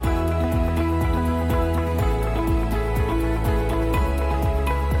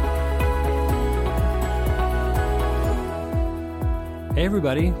Hey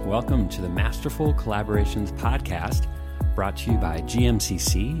everybody, welcome to the Masterful Collaborations podcast, brought to you by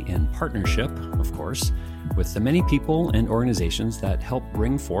GMCC in partnership, of course, with the many people and organizations that help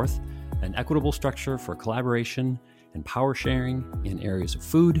bring forth an equitable structure for collaboration and power sharing in areas of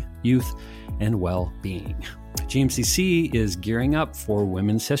food, youth, and well-being. GMCC is gearing up for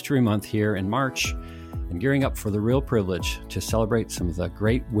Women's History Month here in March and gearing up for the real privilege to celebrate some of the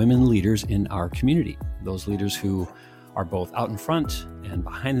great women leaders in our community, those leaders who are both out in front and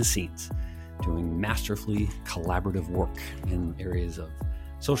behind the scenes, doing masterfully collaborative work in areas of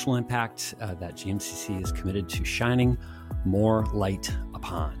social impact that GMCC is committed to shining more light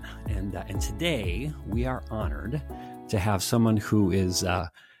upon. And today we are honored to have someone who is,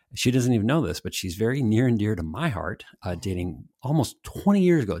 she doesn't even know this, but she's very near and dear to my heart, dating back almost 20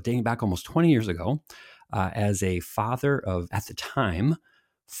 years ago, as a father of, at the time,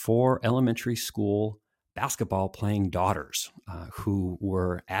 4 elementary school basketball playing daughters who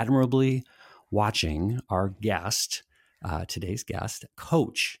were admirably watching our guest, today's guest,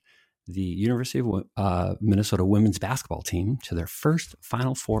 coach the University of Minnesota women's basketball team to their first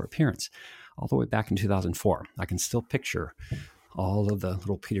Final Four appearance all the way back in 2004. I can still picture all of the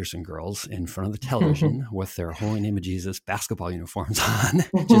little Peterson girls in front of the television with their Holy Name of Jesus basketball uniforms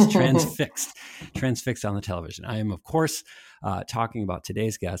on, just transfixed on the television. I am, of course, talking about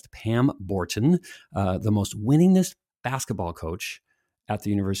today's guest, Pam Borton, the most winningest basketball coach at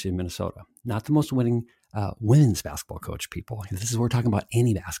the University of Minnesota. Not the most winning women's basketball coach, people. This is, we're talking about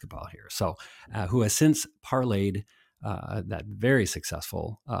any basketball here. So, who has since parlayed that very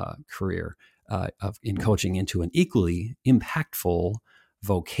successful career in coaching into an equally impactful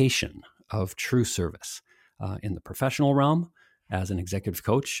vocation of true service in the professional realm as an executive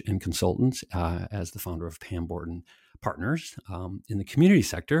coach and consultant, as the founder of Pam Borton Partners, in the community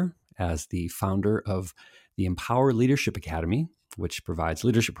sector as the founder of the Empower Leadership Academy, which provides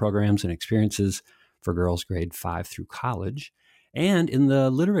leadership programs and experiences for girls grade 5 through college, and in the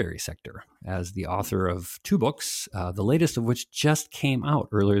literary sector as the author of 2 books, the latest of which just came out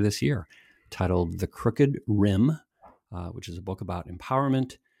earlier this year, titled The Crooked Rim, which is a book about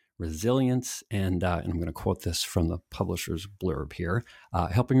empowerment, resilience, and I'm going to quote this from the publisher's blurb here,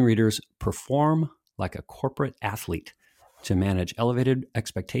 helping readers perform like a corporate athlete to manage elevated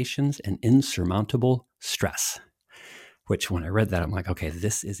expectations and insurmountable stress. Which, when I read that, I'm like, okay,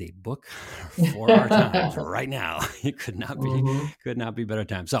 this is a book for our times right now. It could not be better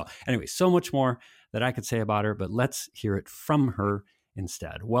time. So anyway, so much more that I could say about her, but let's hear it from her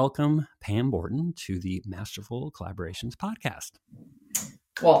instead. Welcome, Pam Borton, to the Masterful Collaborations podcast.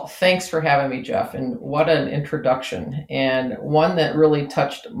 Well, thanks for having me, Jeff. And what an introduction. And one that really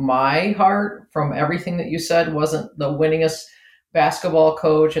touched my heart from everything that you said wasn't the winningest basketball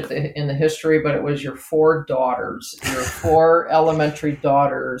coach in the history, but it was your 4 daughters, your 4 elementary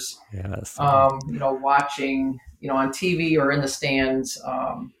daughters, yes. Watching, on TV or in the stands,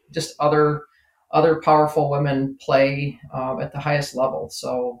 just other powerful women play at the highest level.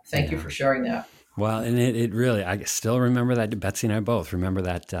 So thank you for sharing that. Well, and it really, I still remember that. Betsy and I both remember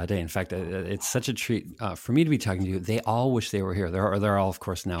that day. In fact, it's such a treat for me to be talking to you. They all wish they were here. They're all, of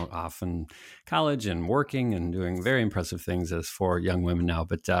course, now off in college and working and doing very impressive things as 4 young women now.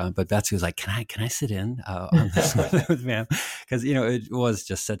 But Betsy was like, "Can I sit in on this with Pam?" Because it was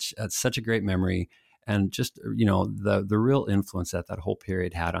just such a great memory, and just the real influence that whole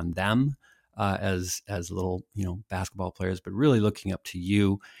period had on them as little basketball players, but really looking up to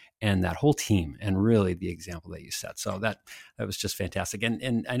you and that whole team, and really the example that you set. So that was just fantastic.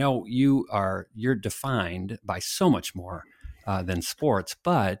 And I know you're defined by so much more than sports,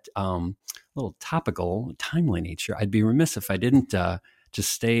 but a little topical, timely nature. I'd be remiss if I didn't just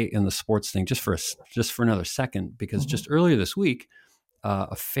stay in the sports thing just for another second, because just earlier this week,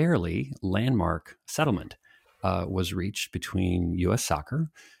 a fairly landmark settlement was reached between U.S. Soccer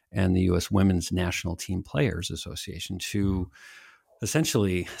and the U.S. Women's National Team Players Association to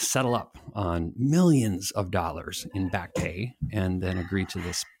essentially settle up on millions of dollars in back pay, and then agree to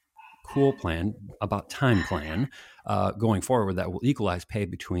this cool plan, time plan, going forward that will equalize pay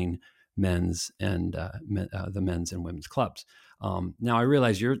between men's and the men's and women's clubs. Now I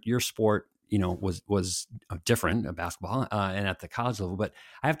realize your sport, was different, basketball, and at the college level, but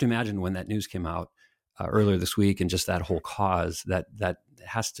I have to imagine when that news came out earlier this week, and just that whole cause, that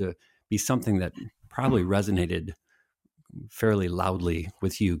has to be something that probably resonated fairly loudly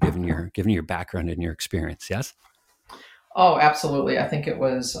with you, given your background and your experience. Yes. Oh, absolutely. I think it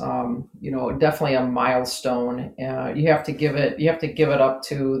was, definitely a milestone. You have to give it up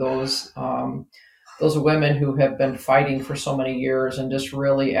to those women who have been fighting for so many years and just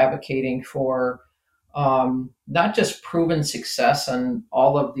really advocating for not just proven success and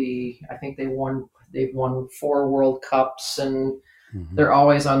all of I think they've won 4 World Cups, and Mm-hmm. they're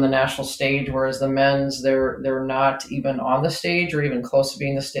always on the national stage, whereas the men's, they're not even on the stage or even close to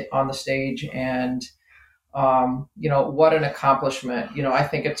being on the stage. And what an accomplishment. I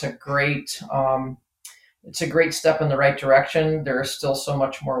think it's a great step in the right direction. There is still so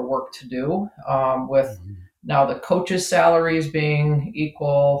much more work to do, with Mm-hmm. now the coaches' salaries being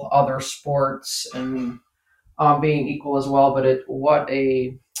equal, other sports and being equal as well. But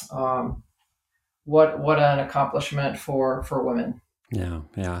um, what an accomplishment for women. Yeah,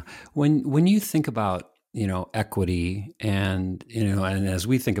 yeah. When you think about, equity, and and as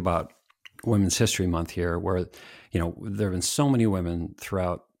we think about Women's History Month here, where there have been so many women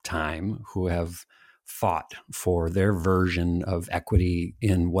throughout time who have fought for their version of equity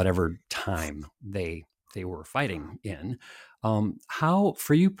in whatever time they were fighting in. How,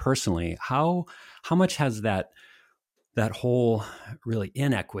 for you personally, how much has that whole really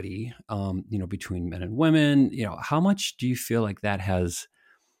inequity, between men and women, how much do you feel like that has,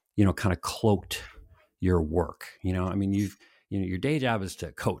 kind of cloaked your work? I mean, your day job is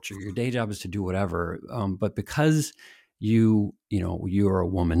to coach, or your day job is to do whatever. But because you are a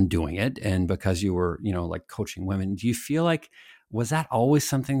woman doing it, and because you were, like coaching women, do you feel like, was that always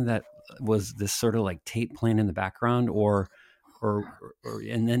something that was this sort of like tape playing in the background, or,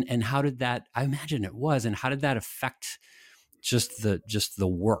 and how did that, I imagine it was, and how did that affect just the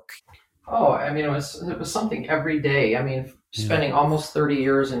work? Oh, I mean, it was something every day. I mean, Yeah. spending almost 30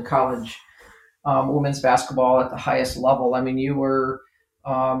 years in college, women's basketball at the highest level. I mean, you were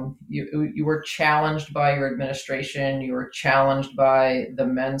challenged by your administration. You were challenged by the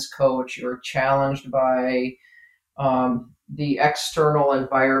men's coach. You were challenged by the external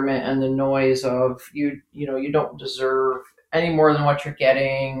environment and the noise of you don't deserve any more than what you're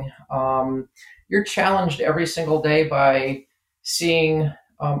getting. You're challenged every single day by seeing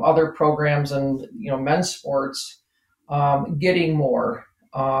other programs and men's sports getting more,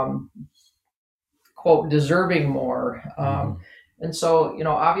 quote, deserving more. Mm-hmm. And so,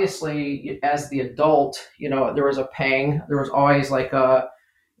 obviously, as the adult, there was a pang. There was always like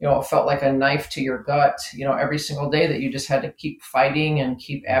it felt like a knife to your gut, every single day, that you just had to keep fighting and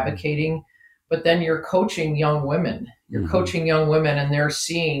keep Mm-hmm. advocating. But then you're coaching young women. You're Mm-hmm. coaching young women, and they're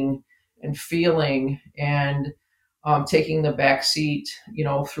seeing and feeling and taking the back seat,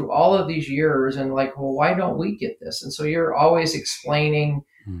 through all of these years, and like, well, why don't we get this? And so you're always explaining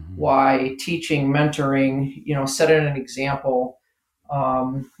Mm-hmm. why, teaching, mentoring, setting an example,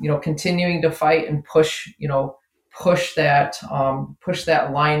 continuing to fight and push that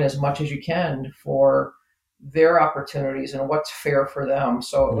line as much as you can for their opportunities and what's fair for them.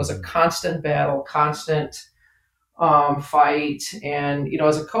 So it was a Mm-hmm. constant battle, constant fight. And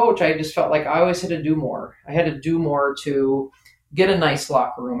as a coach, I just felt like I always had to do more. I had to do more to get a nice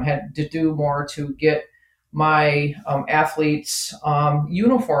locker room. I had to do more to get my athletes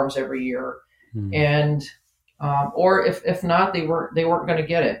uniforms every year, Mm-hmm. and or if not, they weren't going to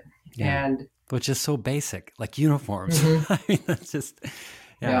get it. Yeah. And Which is so basic, like uniforms. mhm, I mean, that's just,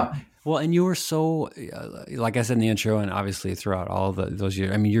 yeah. yeah. Well, and you were so, like I said in the intro, and obviously throughout all of those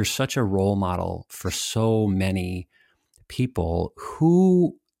years, I mean, you're such a role model for so many people.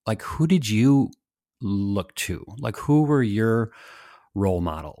 Who did you look to? Like, who were your role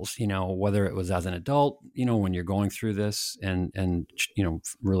models? Whether it was as an adult, when you're going through this, and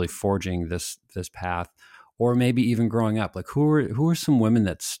really forging this path, or maybe even growing up. Like, who were some women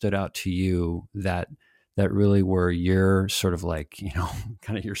that stood out to you, that really were your sort of like,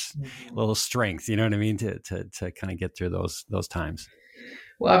 kind of your Mhm. little strength, you know what I mean, to kind of get through those times.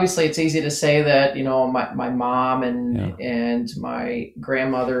 Well, obviously, it's easy to say that my mom Yeah. and my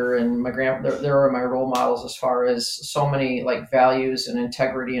grandmother and my they were my role models as far as so many like values and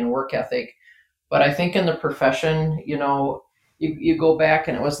integrity and work ethic. But I think in the profession, you go back,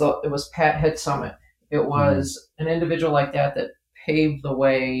 and it was Pat Head Summit. It Mm-hmm. was an individual like that paved the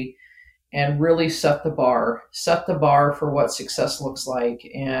way and really set the bar for what success looks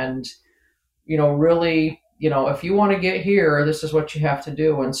like. And really, if you want to get here, this is what you have to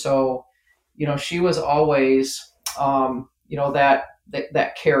do. And so, she was always,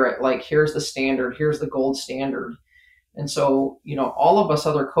 that carrot, like, here's the standard, here's the gold standard. And so, all of us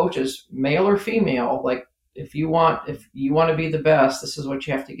other coaches, male or female, like, if you want to be the best, this is what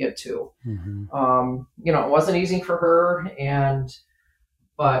you have to get to. Mm-hmm. It wasn't easy for her,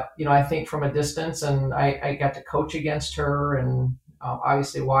 but I think from a distance, and I got to coach against her, and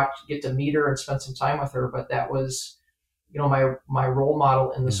obviously get to meet her and spend some time with her. But that was, my role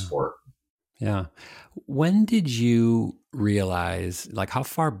model in the Yeah. sport. Yeah. When did you realize, like, how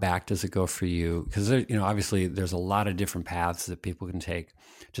far back does it go for you? Because obviously, there's a lot of different paths that people can take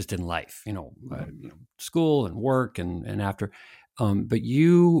just in life. School and work and after. But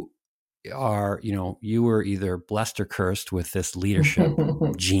you are, you were either blessed or cursed with this leadership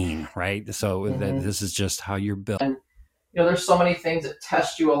gene, right? So that Mhm. this is just how you're built. And there's so many things that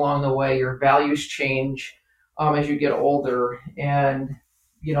test you along the way. Your values change as you get older, and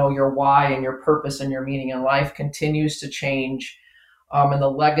your why and your purpose and your meaning in life continues to change. And the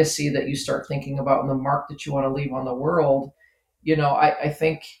legacy that you start thinking about and the mark that you want to leave on the world, I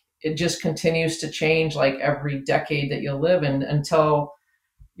think it just continues to change like every decade that you live in until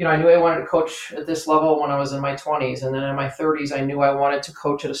I knew I wanted to coach at this level when I was in my 20s, and then in my 30s, I knew I wanted to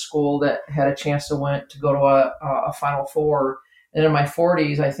coach at a school that had a chance to go to a Final Four. And in my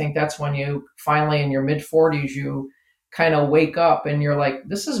 40s, I think that's when you finally, in your mid 40s, you kind of wake up and you're like,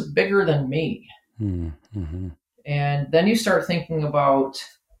 this is bigger than me. Mm-hmm. And then you start thinking about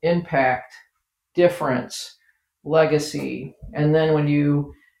impact, difference, legacy. And then when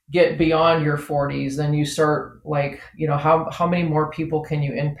you get beyond your 40s, then you start like, how many more people can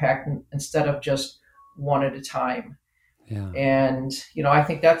you impact instead of just one at a time? Yeah. And, I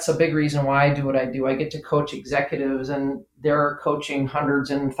think that's a big reason why I do what I do. I get to coach executives, and they're coaching hundreds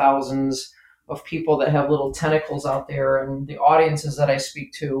and thousands of people that have little tentacles out there. And the audiences that I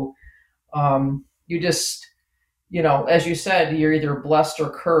speak to, you just, as you said, you're either blessed or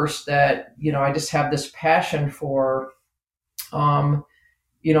cursed that, I just have this passion for,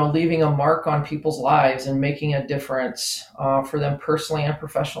 leaving a mark on people's lives and making a difference for them personally and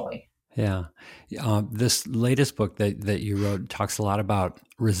professionally. Yeah. This latest book that you wrote talks a lot about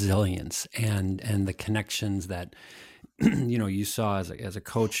resilience and the connections that you saw as a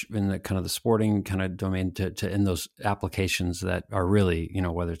coach in the kind of the sporting kind of domain to in those applications that are really,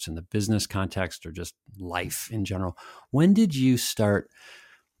 whether it's in the business context or just life in general. When did you start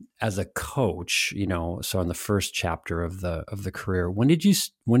as a coach, so in the first chapter of the career, when did you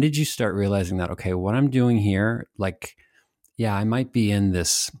start realizing that, okay, what I'm doing here, like, yeah, I might be in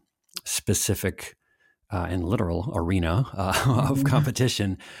this specific and literal arena of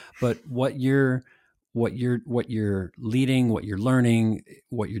competition, but what you're leading, what you're learning,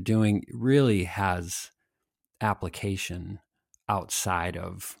 what you're doing really has application outside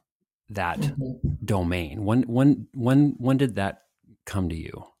of that Mhm. domain. When did that come to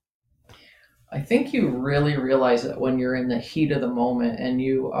you? I think you really realize it when you're in the heat of the moment and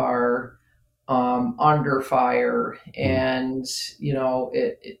you are under fire, Mm, and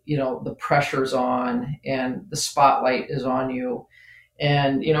the pressure's on and the spotlight is on you.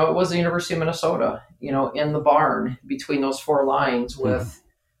 And it was the University of Minnesota, in the barn between those four lines mhm. with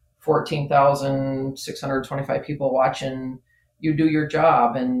 14,625 people watching you do your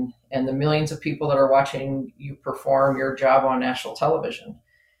job, and the millions of people that are watching you perform your job on national television.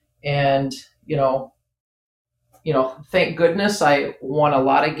 And you know thank goodness I won a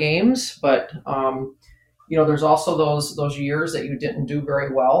lot of games, but there's also those years that you didn't do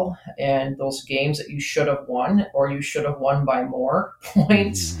very well, and those games that you should have won, or you should have won by more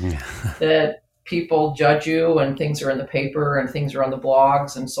points, Mhm. that people judge you, and things are in the paper and things are on the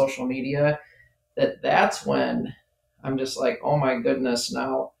blogs and social media. That's when I'm just like, oh my goodness,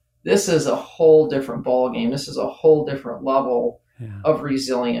 now this is a whole different ball game. This is a whole different level Yeah. of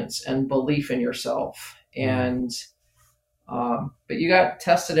resilience and belief in yourself. Yeah. And but you got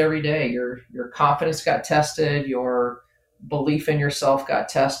tested every day. Your confidence got tested. Your belief in yourself got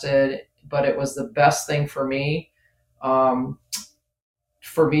tested. But it was the best thing um,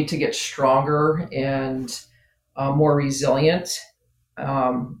 for me to get stronger and more resilient,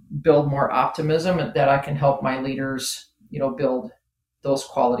 build more optimism, and that I can help my leaders, build those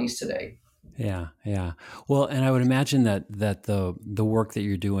qualities today. Yeah. Yeah. Well, and I would imagine that the work that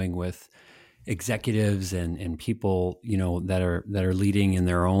you're doing with executives and people, that are leading in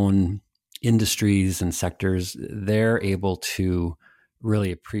their own industries and sectors, they're able to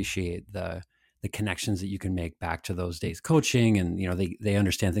really appreciate the connections that you can make back to those days coaching, and they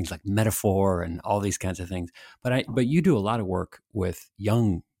understand things like metaphor and all these kinds of things. But you do a lot of work with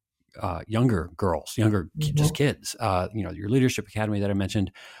younger girls, just Mm-hmm. kids, your leadership academy that I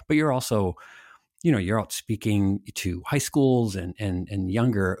mentioned, but you're also, you're out speaking to high schools and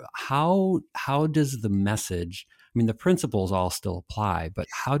younger. How does the message, I mean, the principles all still apply, but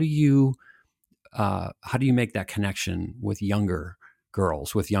how do you make that connection with younger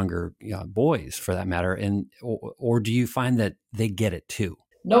girls, with younger boys for that matter? And, or do you find that they get it too?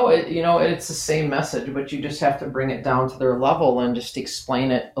 No, it's the same message, but you just have to bring it down to their level and just explain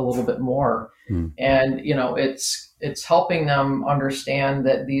it a little bit more. Hmm. And it's helping them understand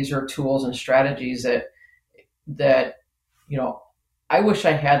that these are tools and strategies that you know, I wish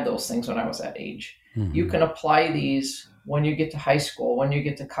I had those things when I was that age. Mm-hmm. You can apply these when you get to high school, when you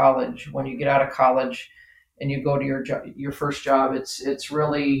get to college, when you get out of college, and you go to your first job. It's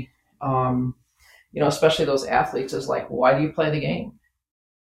really, especially those athletes, is like, why do you play the game?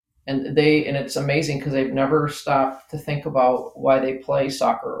 And it's amazing because they've never stopped to think about why they play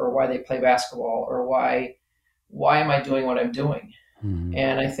soccer or why they play basketball or why am I doing what I'm doing? Mm-hmm.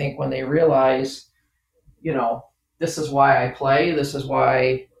 And I think when they realize, this is why I play, this is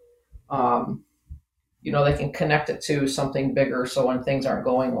why, they can connect it to something bigger. So when things aren't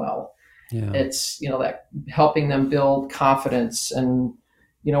going well, it's, that helping them build confidence. And,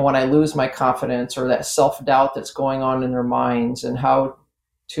 when I lose my confidence or that self-doubt that's going on in their minds, and how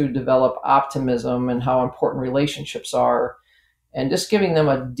to develop optimism and how important relationships are, and just giving them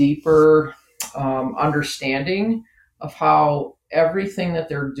a deeper understanding of how everything that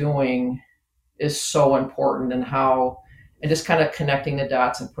they're doing is so important, and just kind of connecting the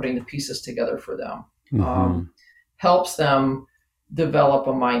dots and putting the pieces together for them. Mm-hmm. Helps them develop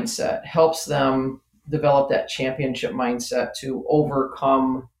a mindset, helps them develop that championship mindset to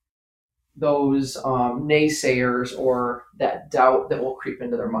overcome those naysayers or that doubt that will creep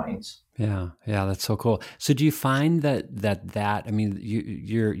into their minds. Yeah, that's so cool. So, do you find that I mean,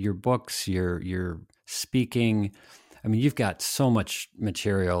 your books, your speaking, I mean, you've got so much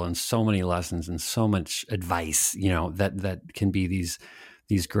material and so many lessons and so much advice, that can be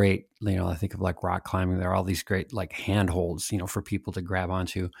these great, I think of like rock climbing. There are all these great like handholds, for people to grab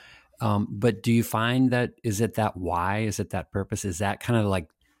onto. But do you find that, is it that why? Is it that purpose? Is that kind of like,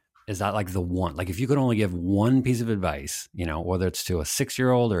 is that like the one, like if you could only give one piece of advice, whether it's to a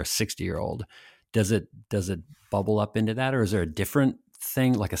 6-year-old or a 60-year-old, does it bubble up into that? Or is there a different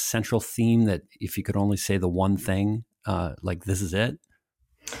thing, like a central theme that if you could only say the one thing, like this is it?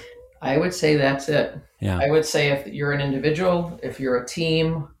 I would say that's it. Yeah. I would say if you're an individual, if you're a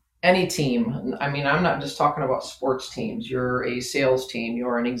team, any team, I mean, I'm not just talking about sports teams. You're a sales team,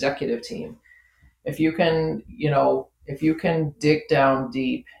 you're an executive team. If you can, dig down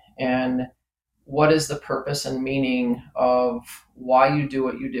deep and what is the purpose and meaning of why you do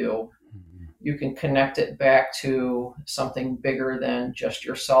what you do, you can connect it back to something bigger than just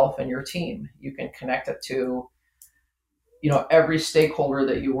yourself and your team. You can connect it to, every stakeholder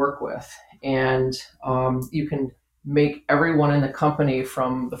that you work with. And you can make everyone in the company,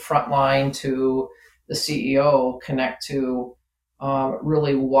 from the front line to the CEO, connect to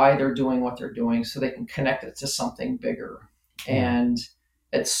really why they're doing what they're doing, so they can connect it to something bigger. And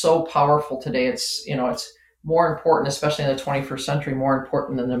it's so powerful today. It's, it's more important, especially in the 21st century, more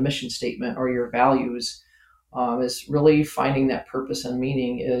important than the mission statement or your values. Is really finding that purpose and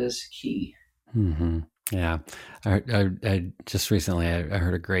meaning is key. Mm-hmm. Yeah. I just recently, I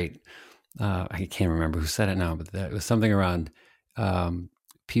heard a great, I can't remember who said it now, but it was something around,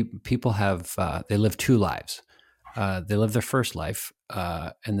 people have, they live two lives. They live their first life,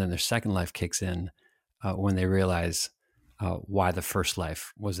 and then their second life kicks in when they realize why the first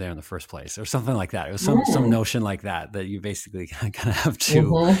life was there in the first place, or something like that. It was some notion like that you basically kind of have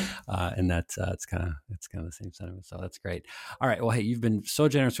to, and that's it's kind of the same sentiment. So that's great. All right. Well, hey, you've been so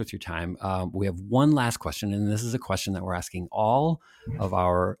generous with your time. We have one last question, and this is a question that we're asking all of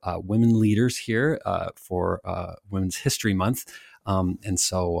our women leaders here for Women's History Month, and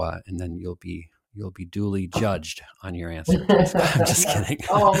then you'll be duly judged on your answer. I'm just kidding.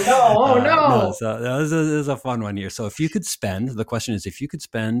 Oh no! No, so this is a fun one here. So the question is, if you could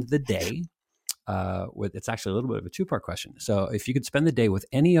spend the day it's actually a little bit of a two-part question. So if you could spend the day with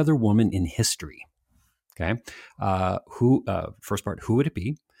any other woman in history, okay, first part, who would it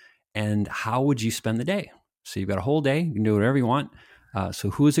be? And how would you spend the day? So you've got a whole day, you can do whatever you want. So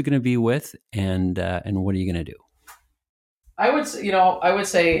who is it going to be with, and what are you going to do? I would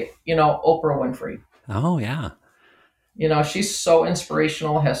say, Oprah Winfrey. Oh, yeah. She's so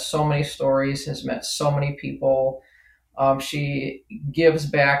inspirational, has so many stories, has met so many people. She gives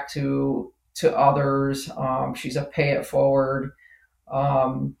back to others. She's a pay it forward,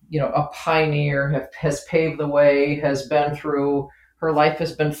 a pioneer, has paved the way, has been through, her life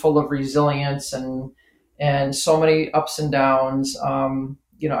has been full of resilience and so many ups and downs.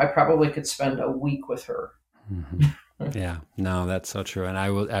 I probably could spend a week with her. Mm-hmm. Yeah, no, that's so true. And I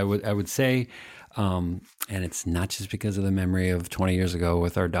would say, and it's not just because of the memory of 20 years ago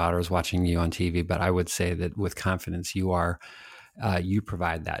with our daughters watching you on TV, but I would say that with confidence, you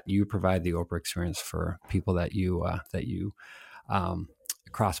provide that. You provide the Oprah experience for people that you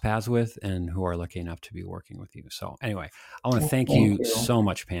cross paths with and who are lucky enough to be working with you. So anyway, I want to thank you so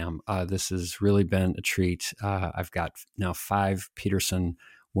much, Pam. This has really been a treat. I've got now 5 Peterson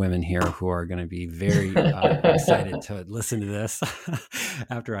women here who are going to be very excited to listen to this.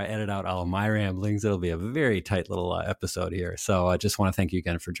 After I edit out all of my ramblings, it'll be a very tight little episode here. So I just want to thank you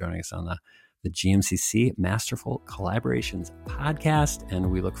again for joining us on the GMCC Masterful Collaborations podcast.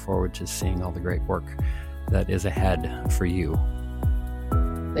 And we look forward to seeing all the great work that is ahead for you.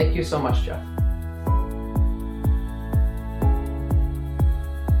 Thank you so much, Jeff.